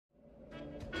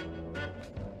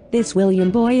This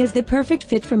William boy is the perfect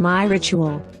fit for my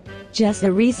ritual. Just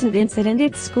a recent incident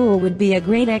at school would be a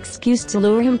great excuse to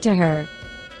lure him to her.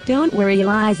 Don't worry,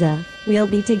 Eliza, we'll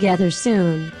be together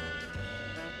soon.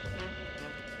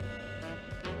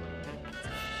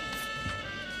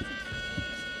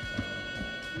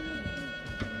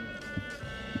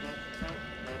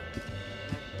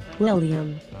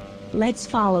 William. Let's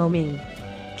follow me.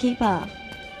 Keep up.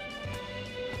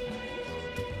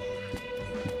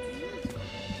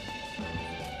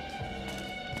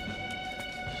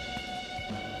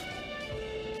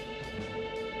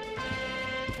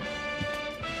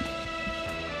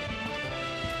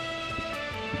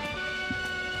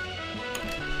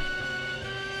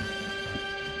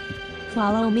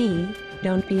 Follow me,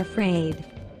 don't be afraid.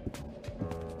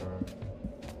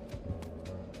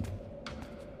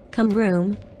 Come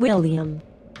room, William.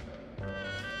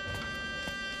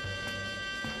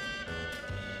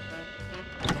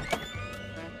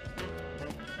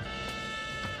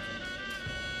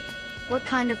 What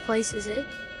kind of place is it?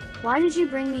 Why did you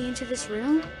bring me into this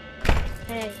room?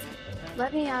 Hey,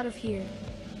 let me out of here.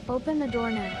 Open the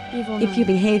door now, evil man. If you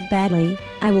behave badly,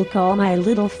 I will call my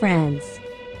little friends.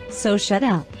 So shut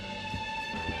up.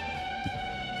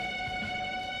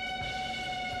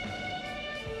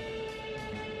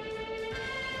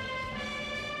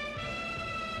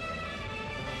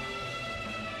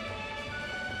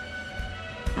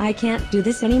 I can't do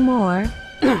this anymore.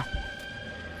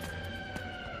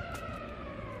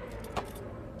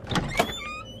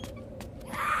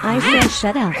 I said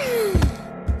shut up.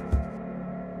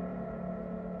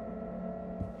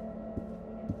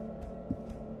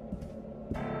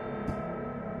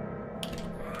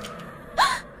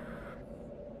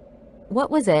 What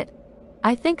was it?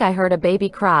 I think I heard a baby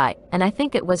cry, and I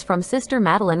think it was from Sister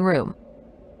Madeline's room.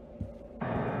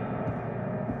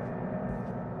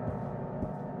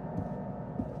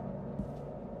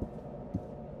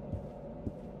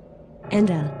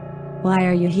 Enda, why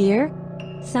are you here?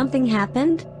 Something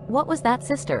happened? What was that,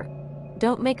 sister?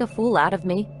 Don't make a fool out of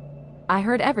me. I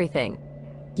heard everything.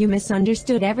 You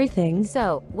misunderstood everything.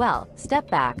 So, well, step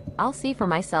back. I'll see for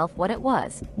myself what it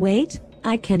was. Wait,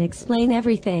 I can explain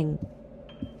everything.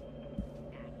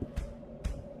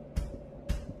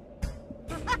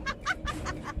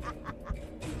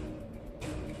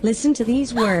 Listen to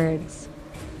these words.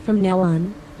 From now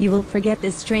on, you will forget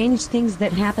the strange things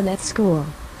that happen at school.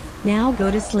 Now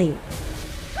go to sleep.